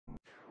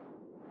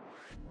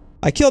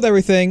I killed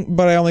everything,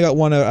 but I only got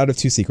 1 out of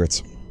 2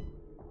 secrets.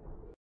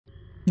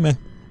 Meh.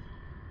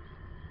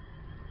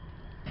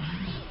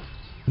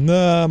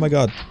 No, my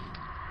god.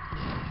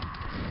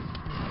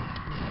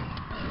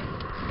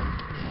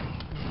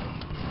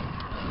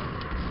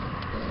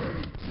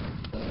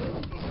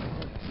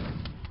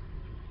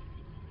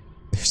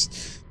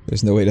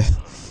 There's no way to...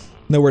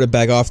 nowhere to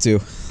back off to.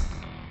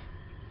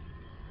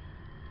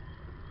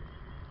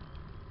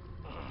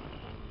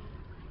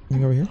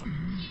 Anything over here?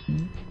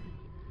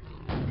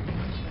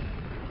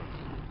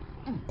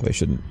 Oh, I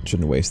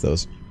shouldn't waste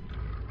those.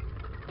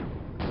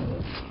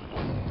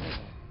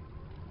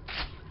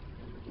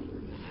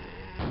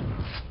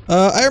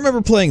 I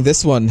remember playing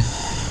this one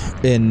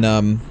in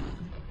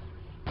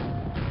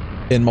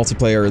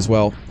multiplayer as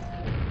well.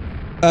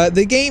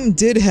 The game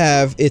did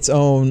have its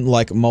own,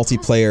 like,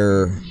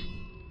 multiplayer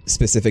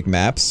specific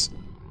maps.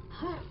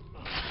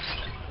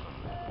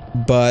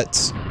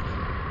 But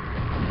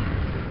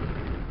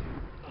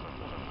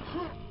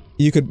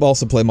you could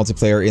also play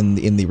multiplayer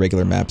in the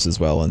regular maps as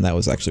well, and that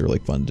was actually really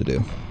fun to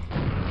do.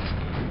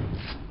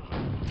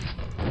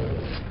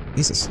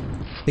 Jesus.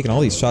 Taking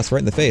all these shots right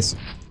in the face.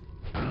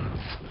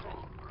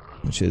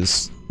 Which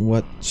is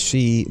what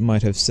she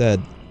might have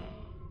said.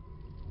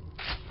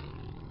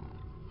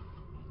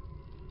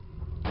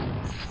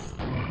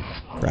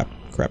 Crap,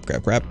 crap,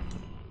 crap, crap.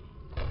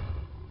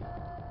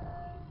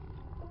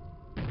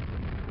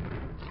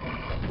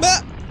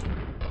 Ah!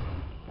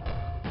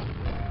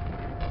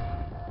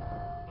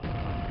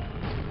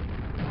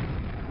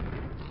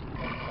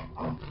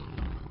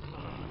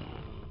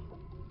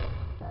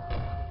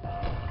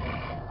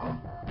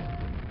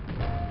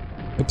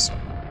 Oops.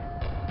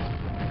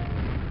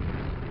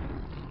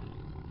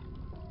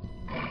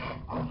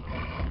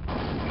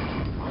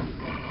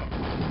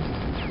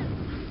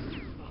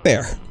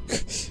 There.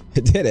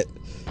 It did it.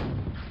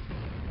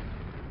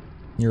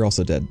 You're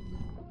also dead.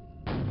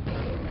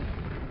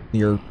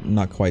 You're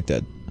not quite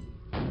dead.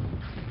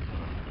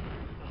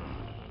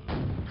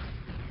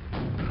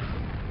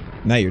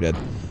 Now you're dead.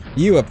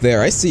 You up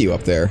there. I see you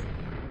up there.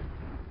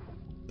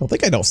 Don't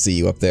think I don't see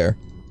you up there.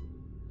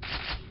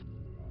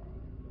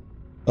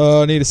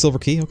 I need a silver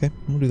key. Okay,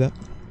 we'll do that.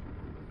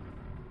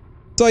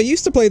 So I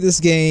used to play this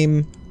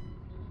game...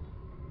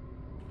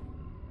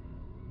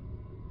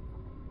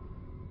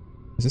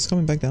 Is this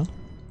coming back down?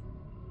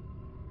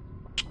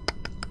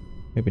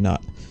 Maybe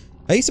not.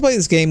 I used to play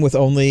this game with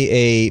only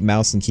a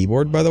mouse and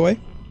keyboard, by the way.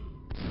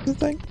 Is that a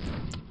thing?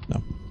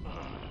 No.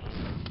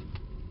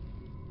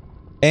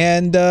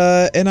 And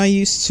I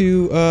used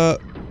to,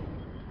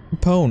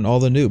 pwn all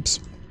the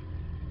noobs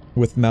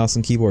with mouse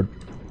and keyboard.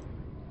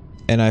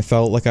 And I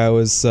felt like I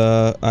was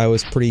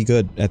pretty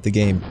good at the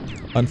game.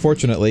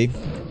 Unfortunately,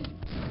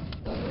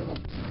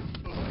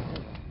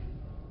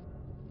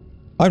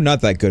 I'm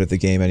not that good at the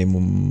game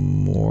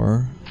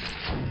anymore.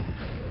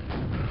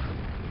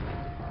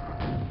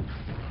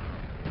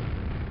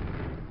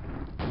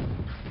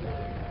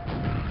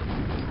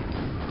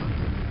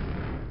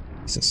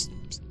 Jesus,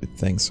 stupid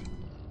things.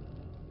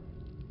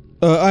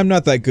 I'm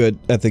not that good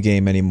at the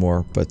game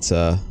anymore, but,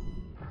 I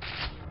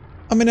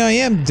mean, I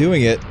am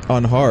doing it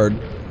on hard.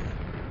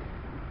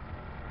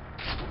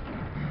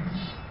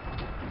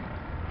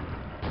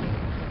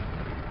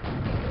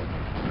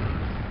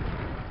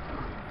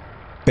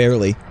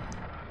 Barely.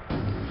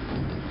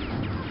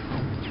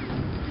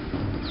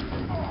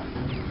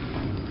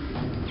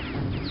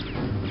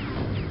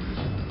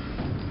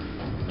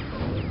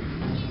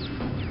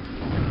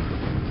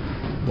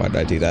 Why did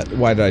I do that?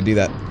 Why did I do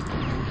that?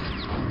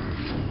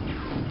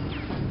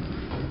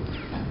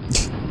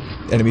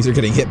 Enemies are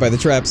getting hit by the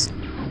traps.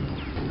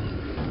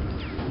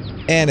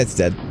 And it's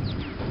dead.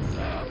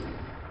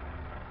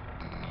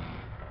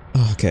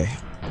 Okay.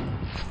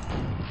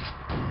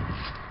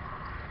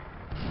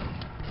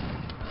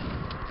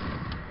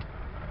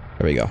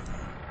 There we go.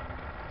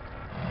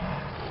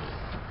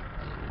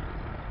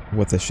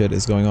 What the shit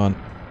is going on?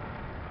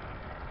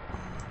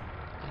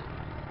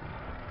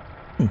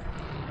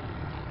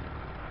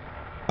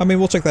 I mean,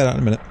 we'll check that out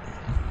in a minute.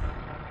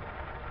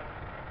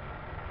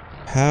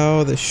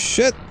 How the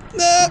shit?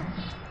 Ah!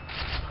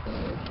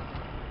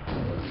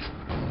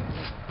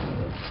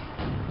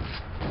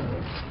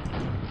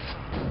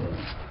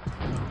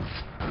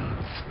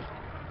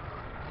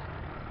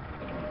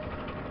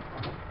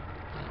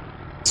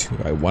 Do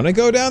I want to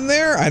go down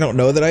there? I don't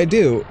know that I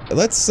do.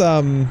 Let's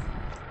not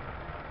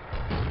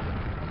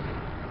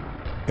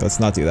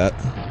do that.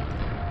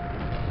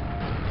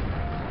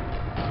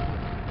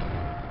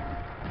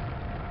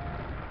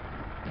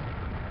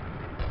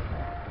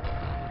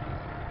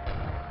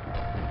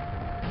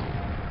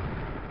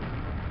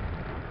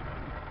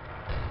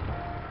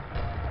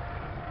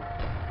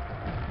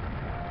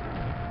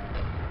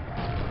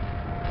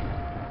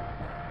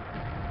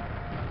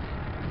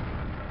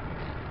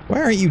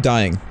 Why aren't you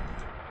dying?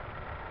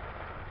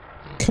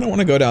 I kinda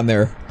wanna go down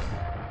there.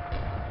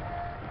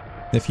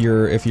 If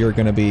you're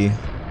gonna be...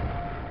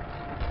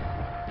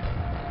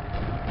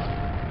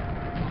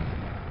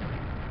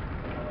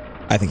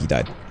 I think he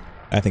died.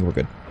 I think we're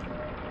good.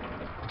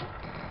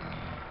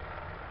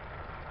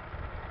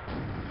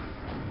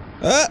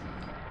 Ah!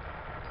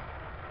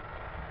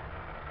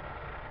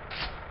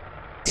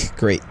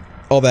 Great.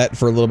 All that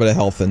for a little bit of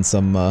health and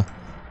some,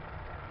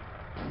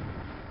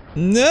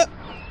 Nope!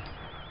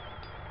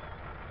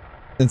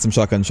 And some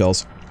shotgun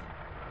shells.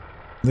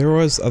 There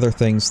was other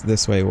things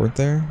this way, weren't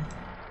there?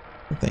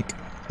 I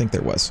think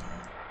there was.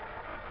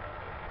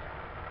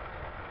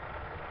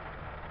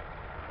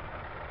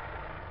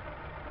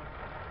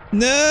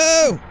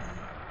 No!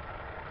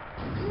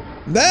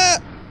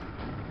 That!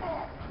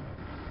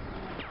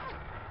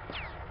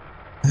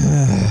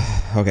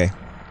 Okay.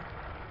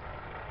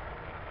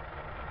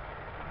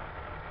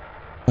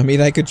 I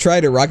mean, I could try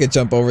to rocket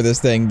jump over this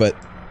thing, but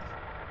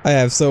I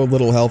have so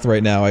little health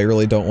right now, I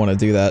really don't want to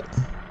do that.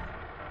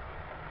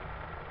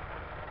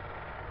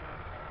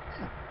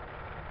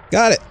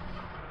 Got it!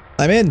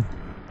 I'm in!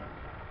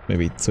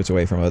 Maybe switch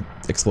away from a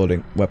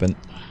exploding weapon.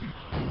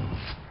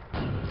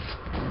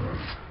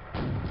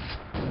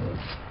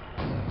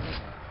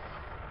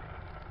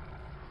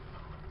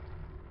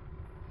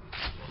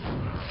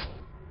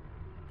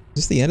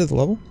 Is this the end of the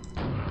level?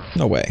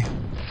 No way.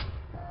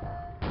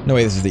 No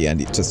way this is the end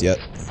just yet.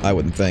 I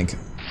wouldn't think.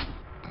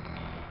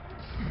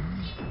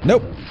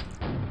 Nope.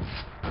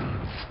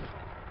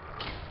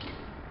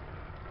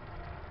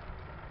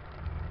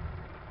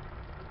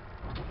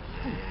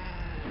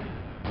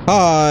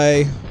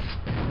 Hi.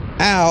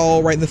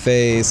 Ow, right in the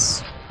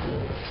face.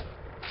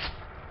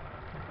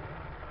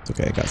 It's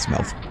okay, I got some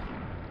health.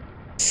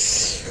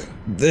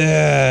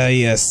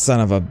 You son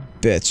of a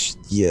bitch.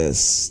 You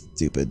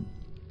stupid.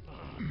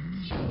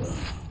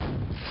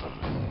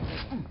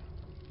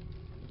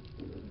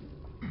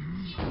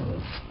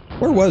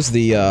 Where was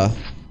the,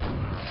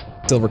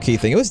 silver key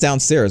thing? It was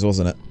downstairs,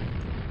 wasn't it?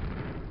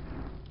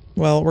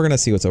 Well, we're gonna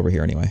see what's over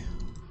here anyway.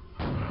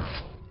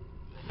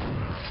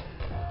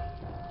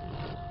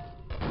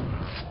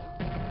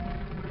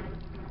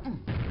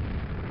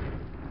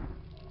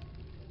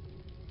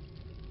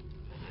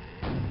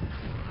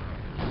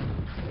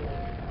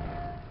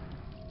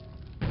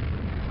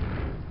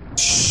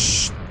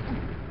 Shh.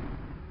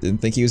 Didn't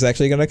think he was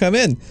actually gonna come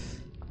in.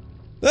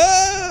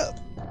 Ah!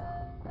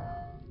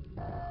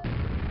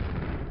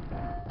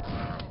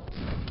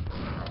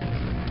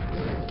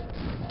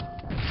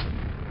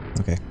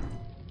 Okay.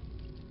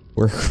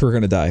 We're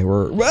gonna die.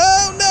 Oh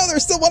no,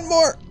 there's still one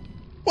more!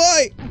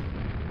 Why?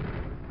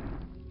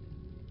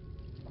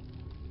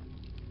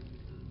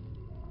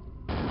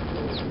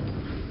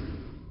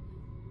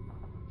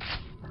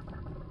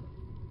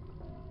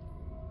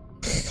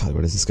 God,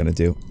 what is this gonna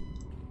do?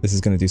 This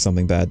is gonna do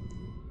something bad.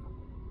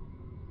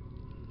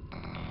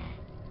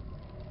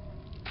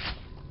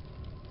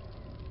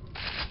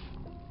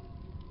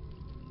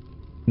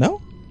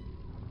 No?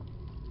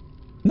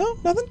 No?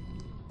 Nothing?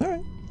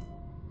 Alright.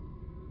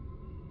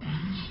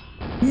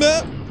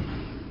 No!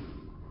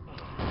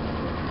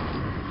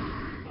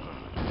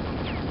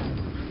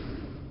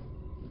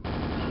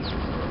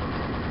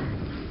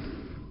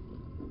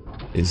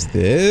 Is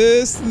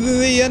this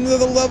the end of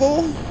the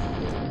level?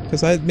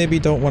 Because I maybe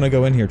don't want to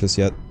go in here just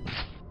yet.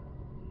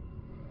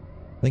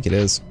 I think it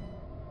is.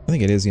 I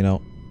think it is, you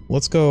know.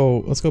 Let's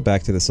go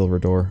back to the silver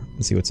door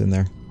and see what's in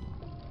there.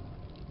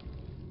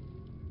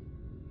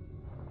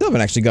 Still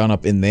haven't actually gone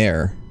up in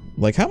there.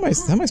 Like, how am I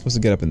supposed to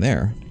get up in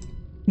there?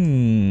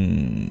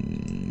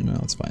 No,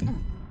 it's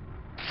fine.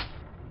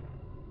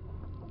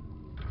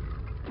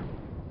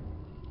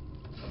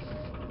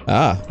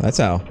 Ah, that's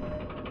how.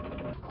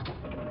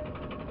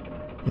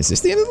 Is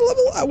this the end of the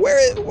level? Where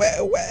am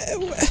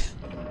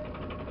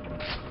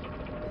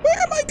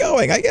I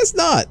going? I guess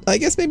not. I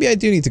guess maybe I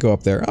do need to go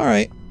up there.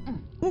 Alright.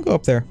 I'll go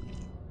up there.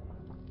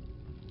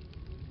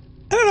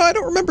 I don't know, I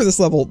don't remember this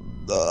level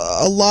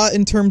a lot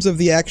in terms of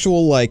the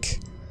actual, like,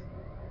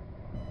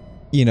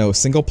 you know,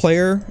 single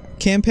player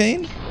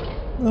campaign.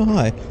 Oh,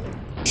 hi.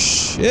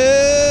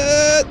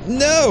 Shit!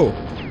 No!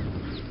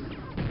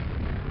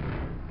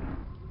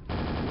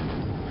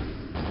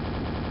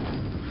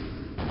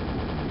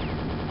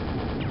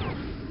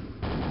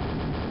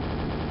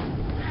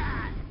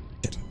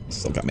 Shit.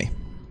 Still got me.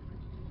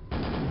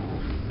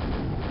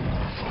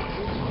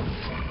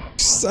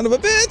 Son of a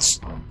bitch!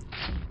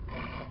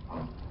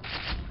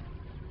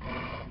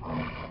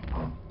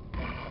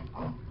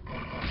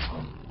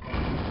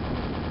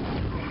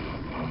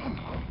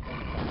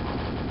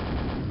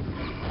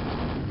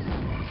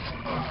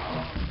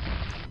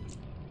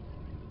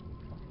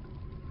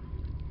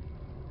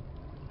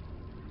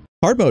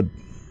 Hard mode.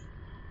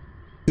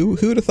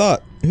 Who'd have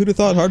thought? Who'd have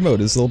thought hard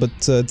mode is a little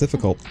bit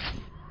difficult?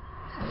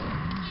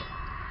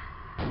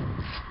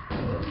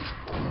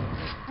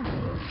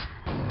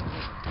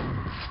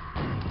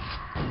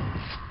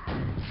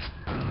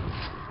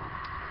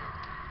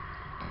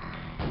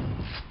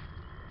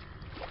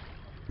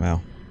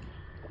 Wow.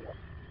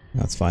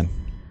 That's fine.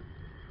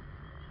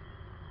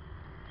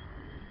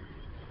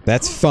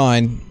 That's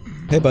fine.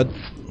 Hey, bud.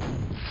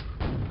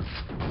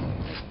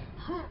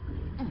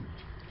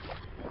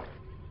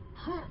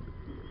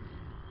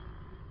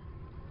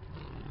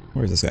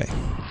 Where's this guy?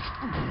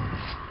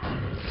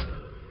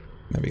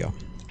 There we go.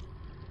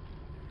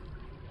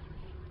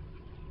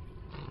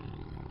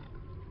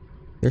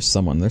 There's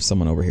someone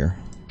over here.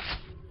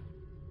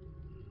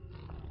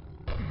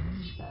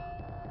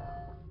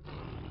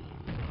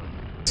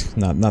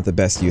 Not the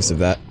best use of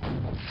that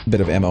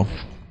bit of ammo.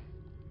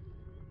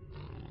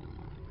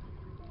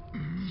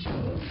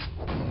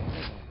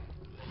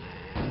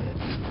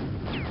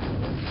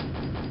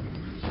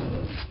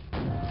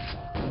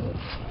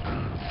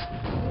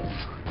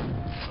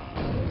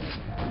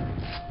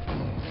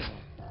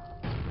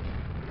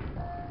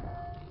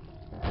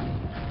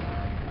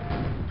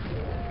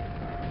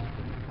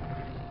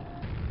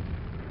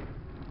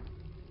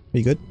 Are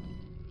you good?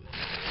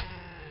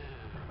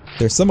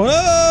 There's someone.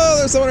 Oh,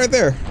 there's someone right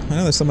there. I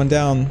know there's someone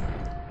down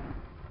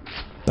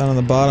on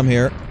the bottom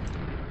here.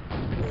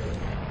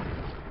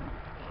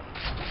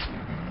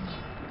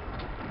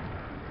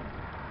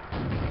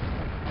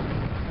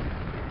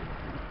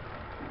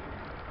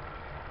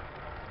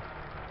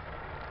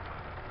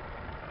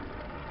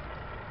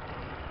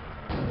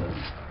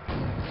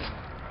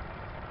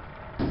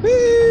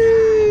 Whee!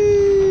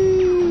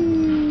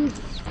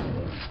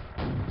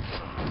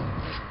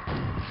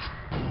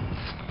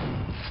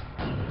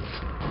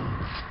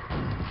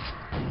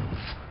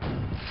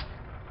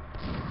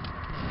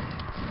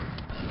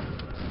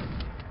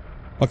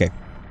 Okay.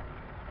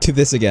 Do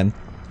this again.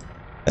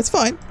 That's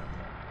fine.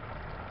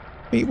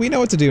 We know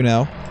what to do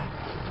now.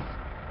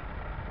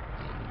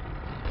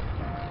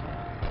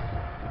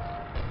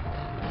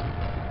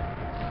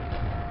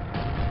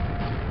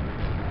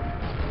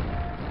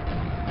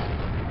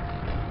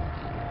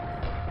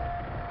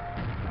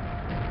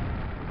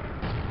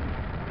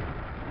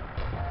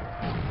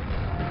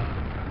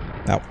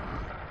 Ow.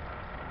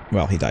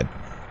 Well, he died.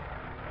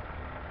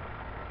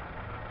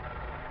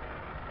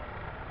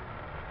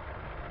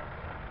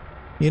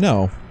 You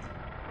know,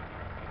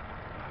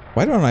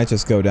 why don't I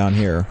just go down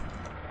here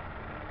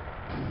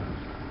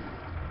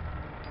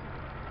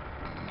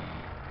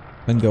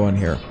and go in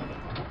here?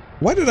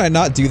 Why did I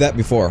not do that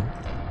before?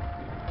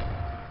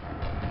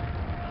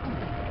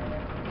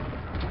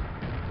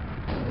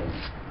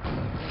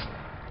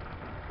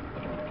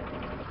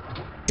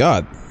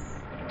 God,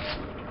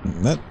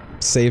 that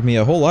saved me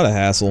a whole lot of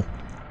hassle.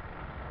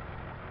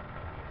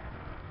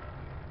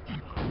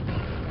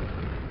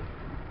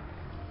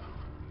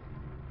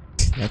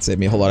 That saved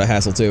me a whole lot of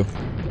hassle, too.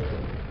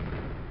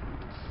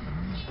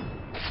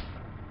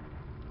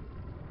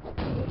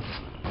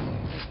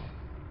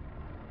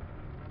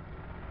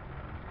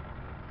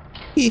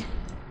 Hee.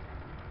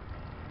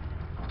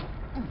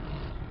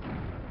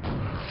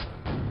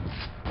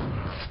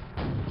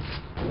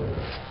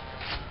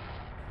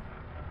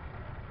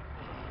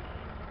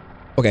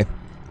 Okay.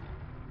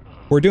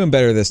 We're doing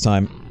better this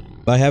time.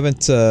 I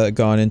haven't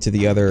gone into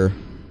the other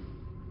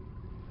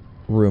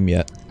room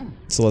yet,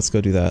 so let's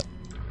go do that.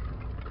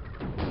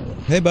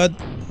 Hey, bud.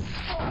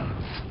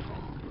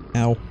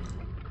 Ow.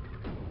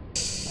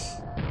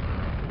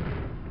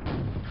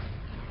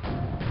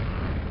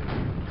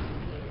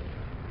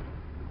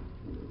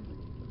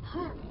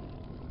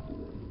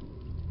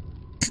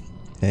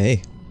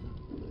 Hey.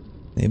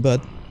 Hey,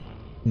 bud.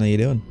 How you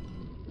doing?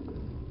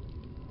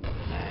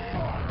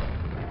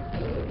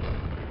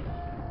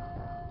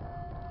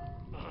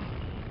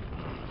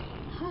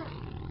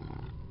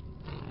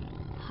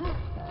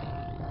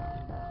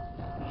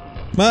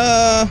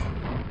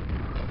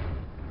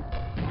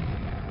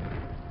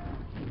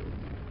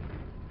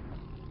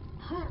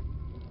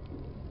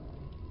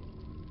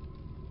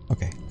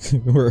 Okay,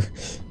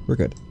 we're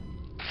good.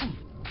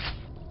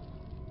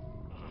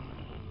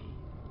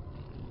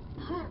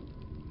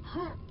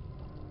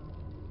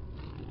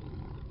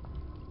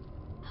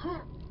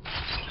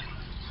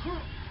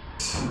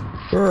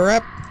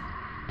 Crap.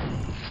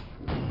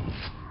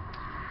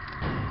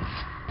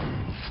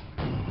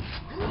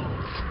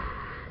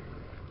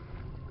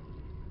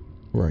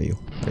 Where are you?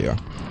 There you are.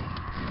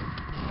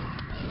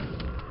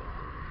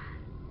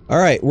 All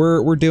right,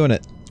 we're doing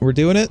it. We're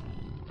doing it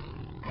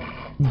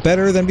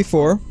better than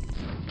before.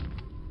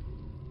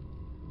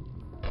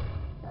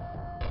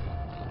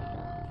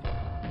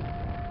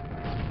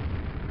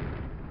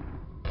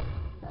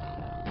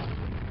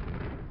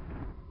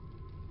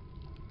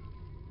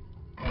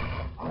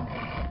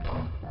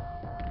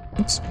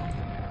 Oops.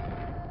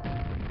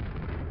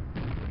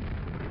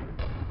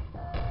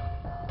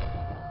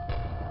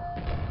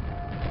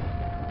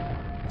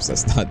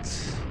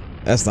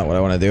 That's not what I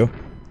want to do.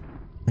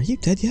 Are you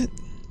dead yet?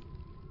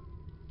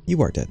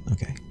 You are dead.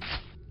 Okay.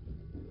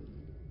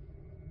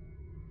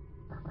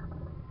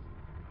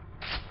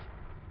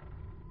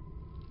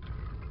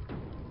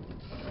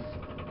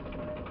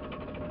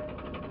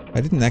 I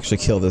didn't actually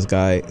kill this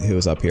guy who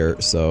was up here,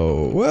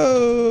 so...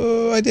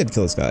 Whoa! I did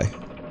kill this guy.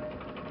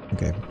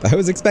 Okay. I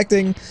was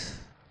expecting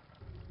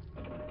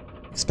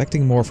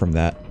more from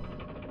that.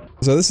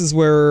 So this is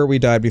where we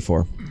died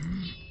before.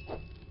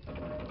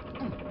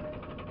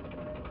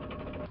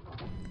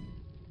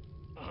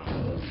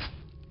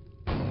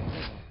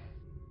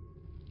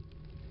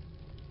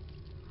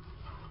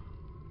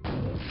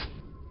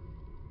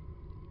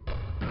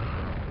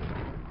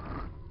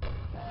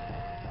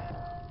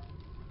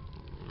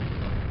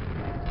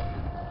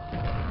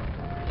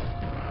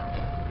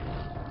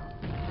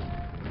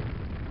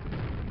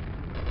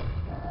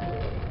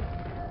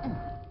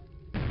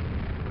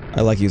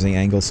 I like using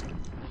angles.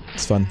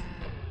 It's fun.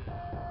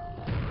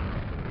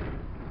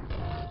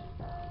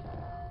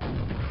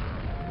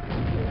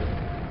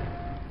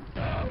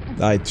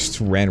 I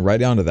just ran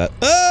right onto that.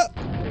 Ah!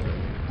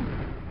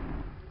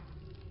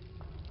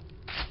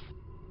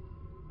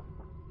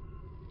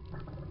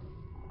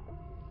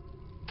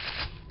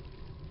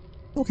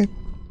 Okay.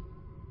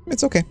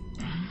 It's okay.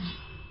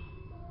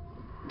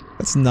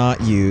 Let's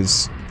not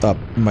use up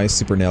my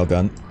super nail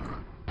gun.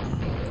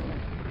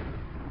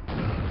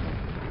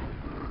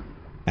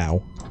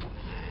 Ow.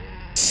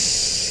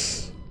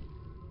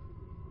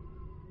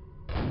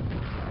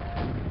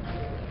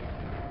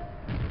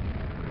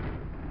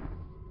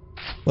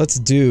 Let's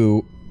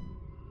do...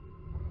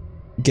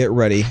 Get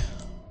ready.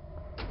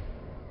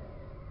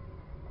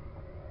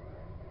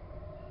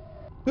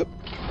 Oop.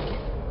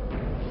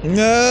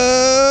 No!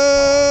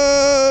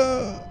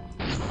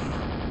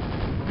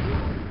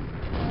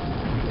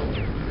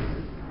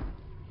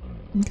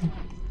 Okay.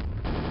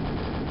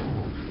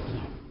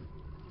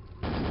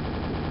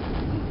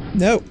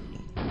 No.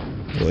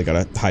 Really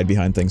gotta hide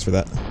behind things for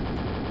that.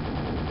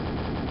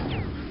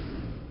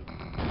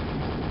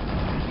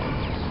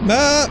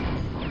 No!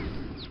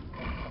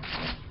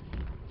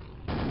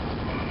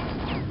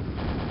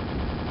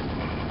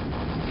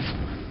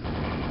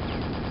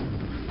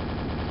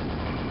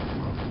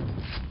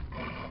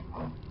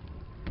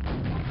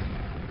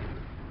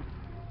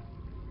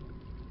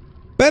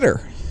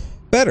 Better.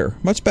 Better.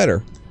 Much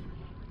better.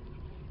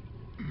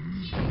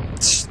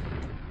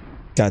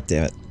 God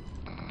damn it.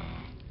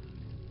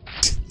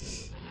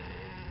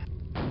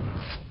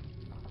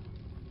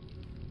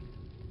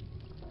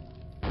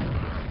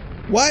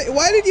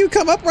 Why did you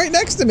come up right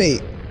next to me?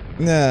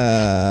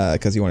 Nah,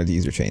 because you wanted to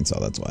use your chainsaw,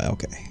 that's why.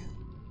 Okay.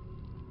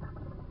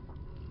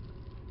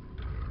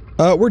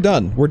 We're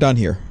done. We're done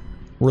here.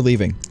 We're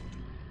leaving.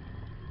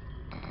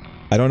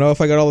 I don't know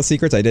if I got all the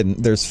secrets. I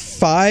didn't. There's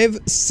 5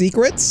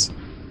 secrets?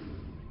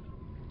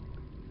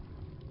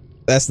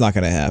 That's not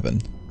gonna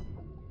happen.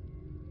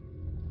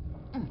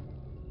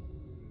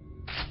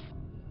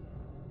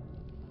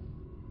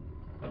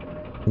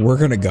 We're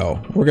gonna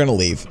go. We're gonna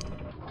leave.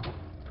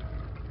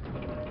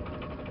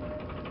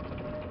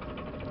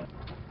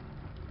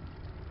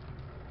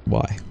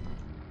 Why?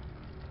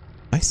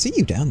 I see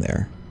you down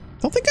there.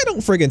 Don't think I don't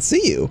friggin'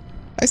 see you.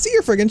 I see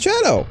your friggin'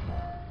 shadow.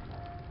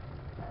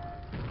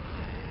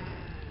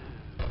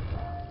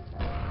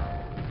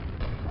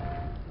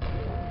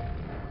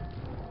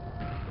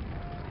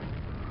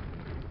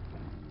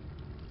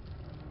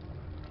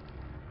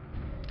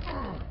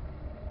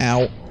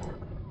 Ow.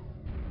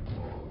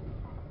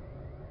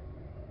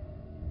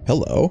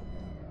 Hello.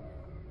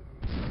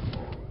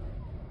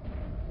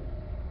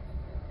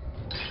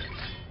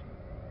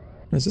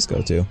 Where does this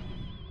go to?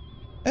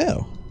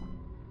 Oh.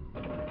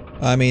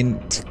 I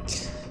mean...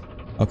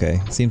 Okay,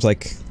 seems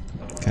like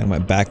kind of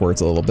went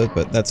backwards a little bit,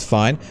 but that's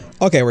fine.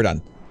 Okay, we're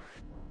done.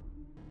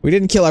 We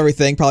didn't kill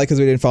everything, probably because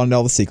we didn't find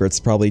all the secrets.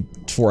 Probably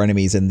 4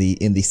 enemies in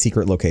the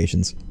secret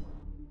locations.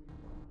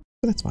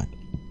 But that's fine.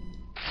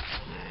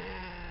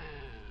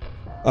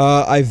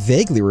 I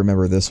vaguely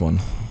remember this one.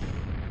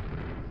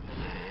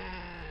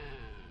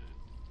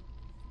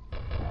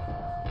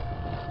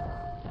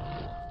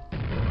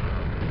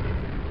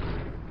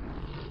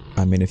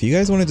 I mean, if you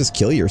guys want to just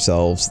kill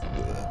yourselves...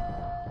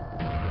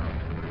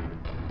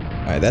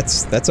 Alright,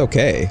 that's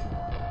okay.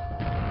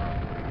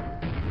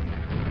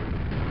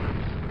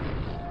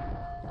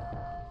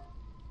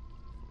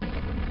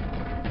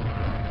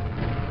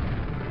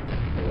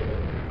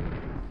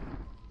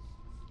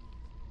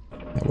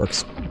 That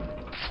works.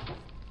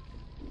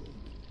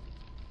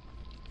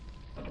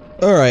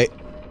 Alright.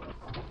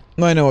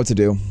 I know what to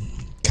do.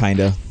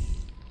 Kinda.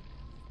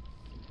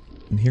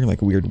 I'm hearing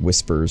like weird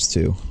whispers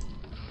too.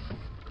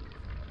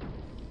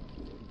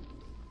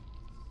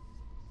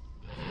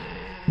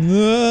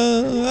 No!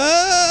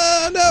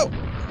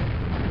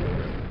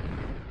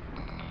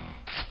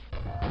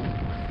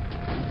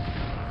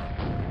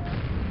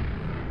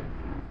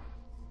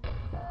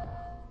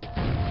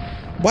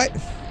 What?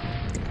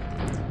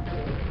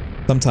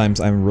 Sometimes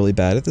I'm really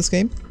bad at this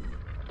game.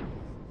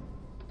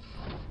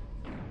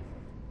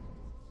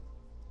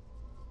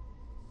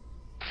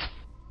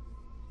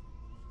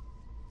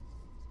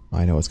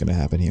 I know what's gonna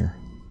happen here.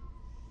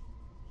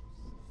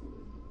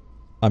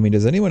 I mean,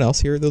 does anyone else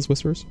hear those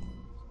whispers?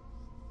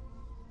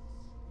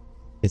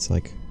 It's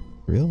like,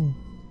 real...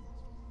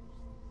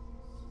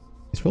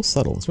 It's real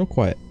subtle, it's real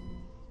quiet.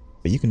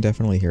 But you can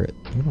definitely hear it.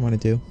 You know what I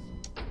want to do?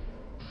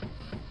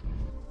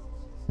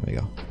 There we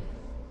go.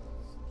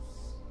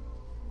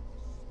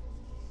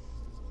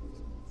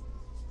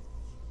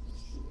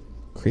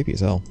 Creepy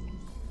as hell.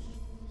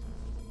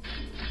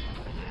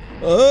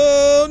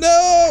 Oh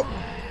no!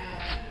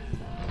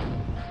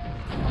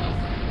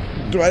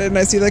 Why didn't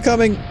I see that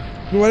coming?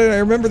 Why didn't I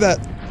remember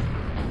that?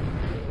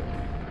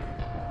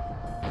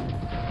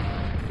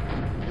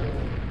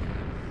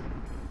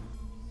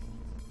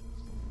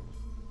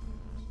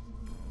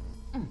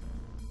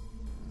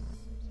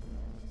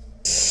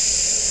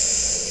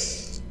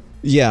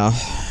 Yeah.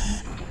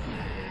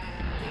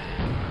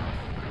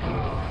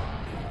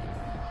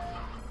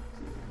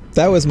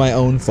 That was my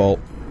own fault.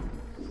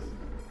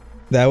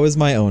 That was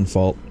my own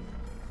fault.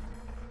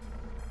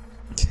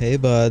 Okay,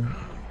 bud.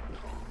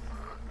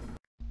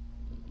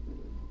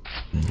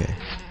 Okay.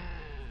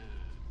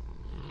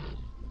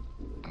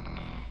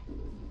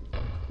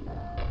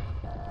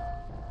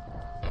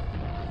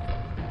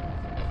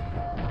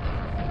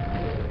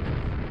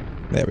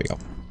 There we go.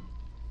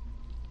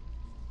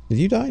 Did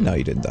you die? No,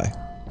 you didn't die.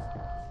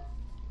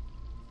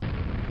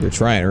 You're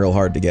trying real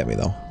hard to get me,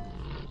 though.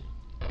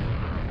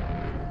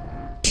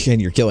 And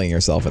you're killing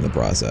yourself in the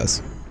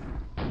process.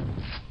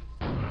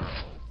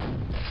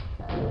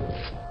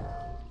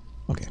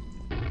 Okay.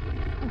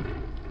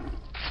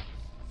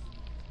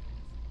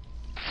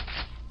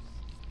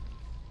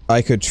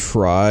 I could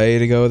try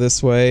to go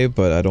this way,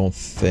 but I don't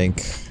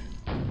think...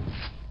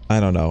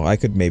 I don't know. I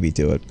could maybe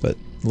do it, but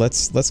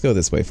let's go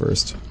this way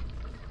first.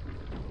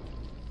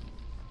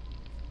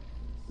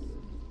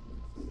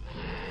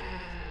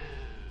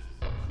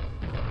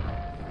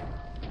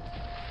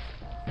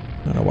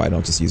 I don't know why I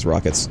don't just use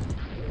rockets.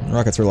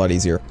 Rockets are a lot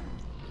easier.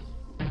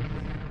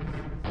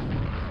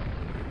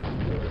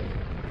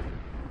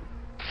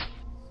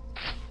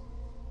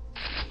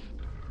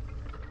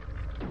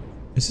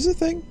 Is this a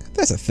thing?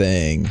 That's a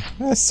thing.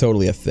 That's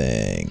totally a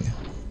thing.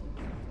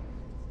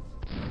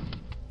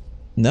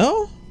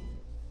 No?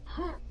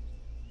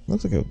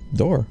 Looks like a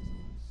door.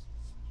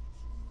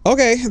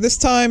 Okay, this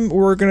time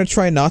we're gonna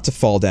try not to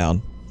fall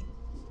down.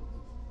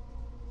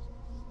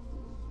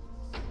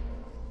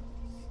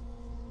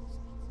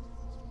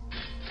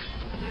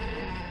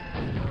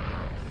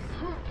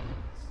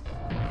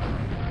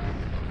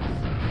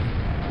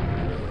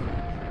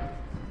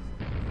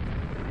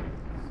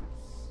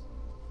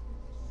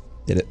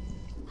 Did it.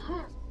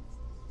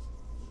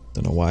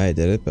 Don't know why I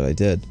did it, but I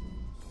did.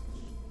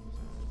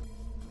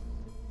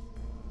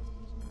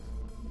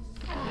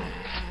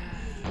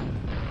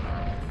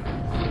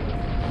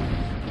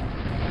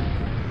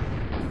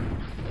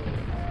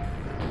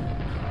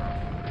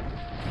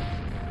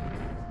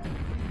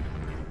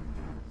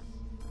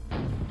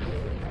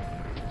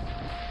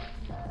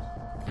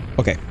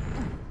 Okay.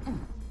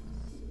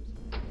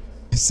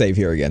 Save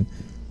here again.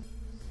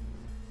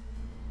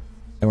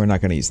 And we're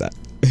not gonna use that.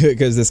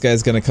 Because this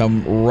guy's gonna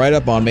come right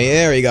up on me.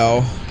 There we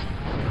go.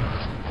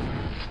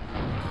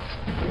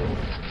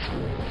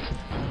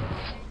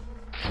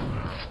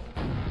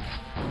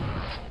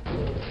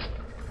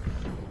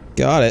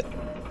 Got it.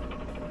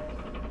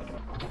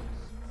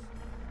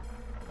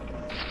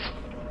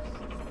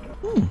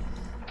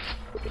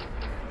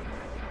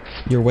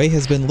 Your way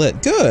has been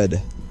lit.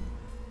 Good!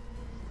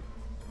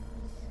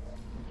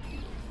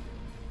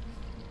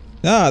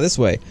 Ah, this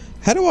way.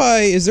 How do I...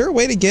 Is there a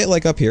way to get,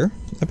 like, up here?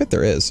 I bet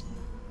there is.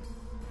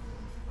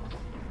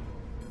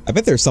 I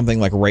bet there's something,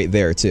 like, right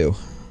there, too.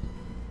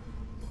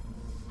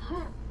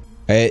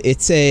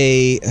 It's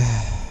a... You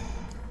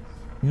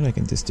know what I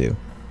can just do?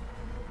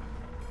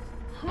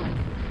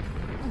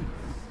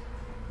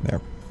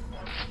 There.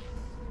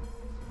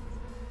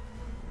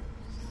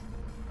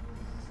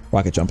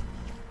 Rocket jump.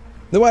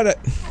 The what?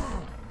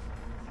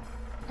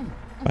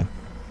 Fine.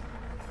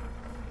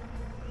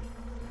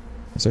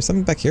 Is there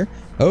something back here?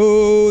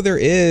 Oh, there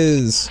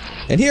is!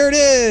 And here it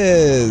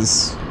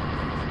is!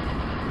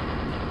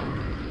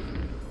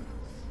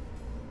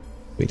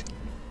 Sweet.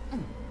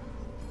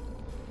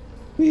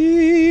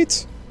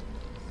 Sweet!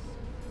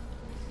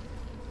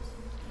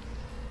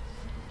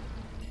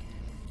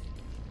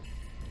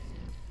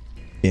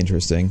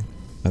 Interesting.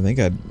 I think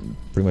I'd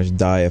pretty much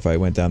die if I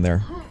went down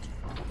there.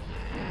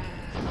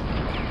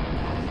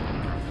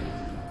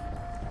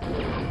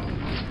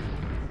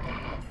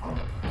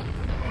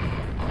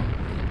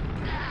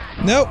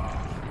 Nope.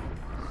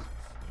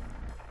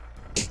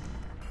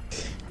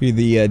 Read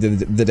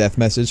the death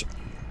message.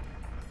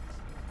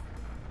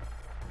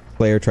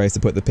 Player tries to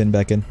put the pin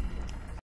back in.